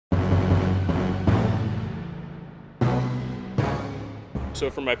So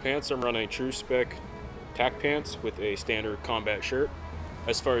for my pants, I'm running true spec tack pants with a standard combat shirt.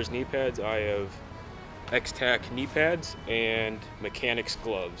 As far as knee pads, I have X-Tac knee pads and mechanics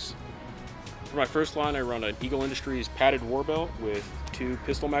gloves. For my first line, I run an Eagle Industries padded war belt with 2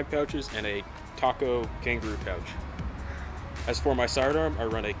 pistol mag pouches and a Taco kangaroo pouch. As for my sidearm, I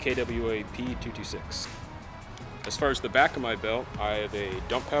run a KWA P226. As far as the back of my belt, I have a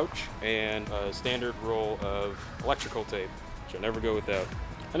dump pouch and a standard roll of electrical tape, which I never go without.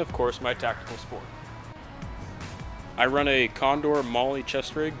 And of course, my tactical sport. I run a Condor Molly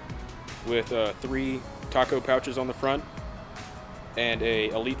chest rig with 3 Taco pouches on the front and a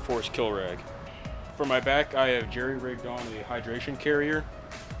Elite Force kill rag. For my back, I have jerry-rigged on a hydration carrier,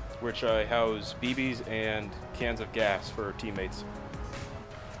 which I house BBs and cans of gas for our teammates.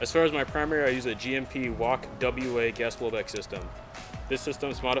 As far as my primary, I use a GMP WOC WA gas blowback system. This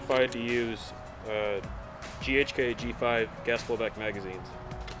system is modified to use GHK G5 gas blowback magazines.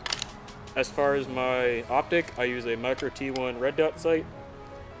 As far as my optic, I use a micro T1 red dot sight,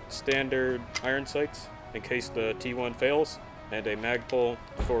 standard iron sights in case the T1 fails, and a Magpul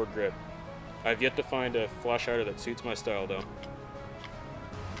forward grip. I've yet to find a flash hider that suits my style though.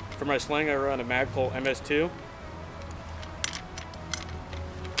 For my sling, I run a Magpul MS2.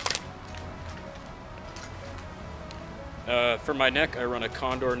 For my neck, I run a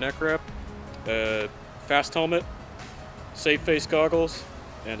Condor neck wrap, a fast helmet, safe face goggles,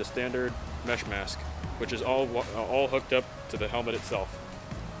 and a standard mesh mask, which is all hooked up to the helmet itself.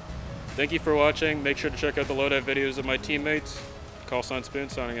 Thank you for watching. Make sure to check out the loadout videos of my teammates. Call Sign Spoon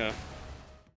signing out.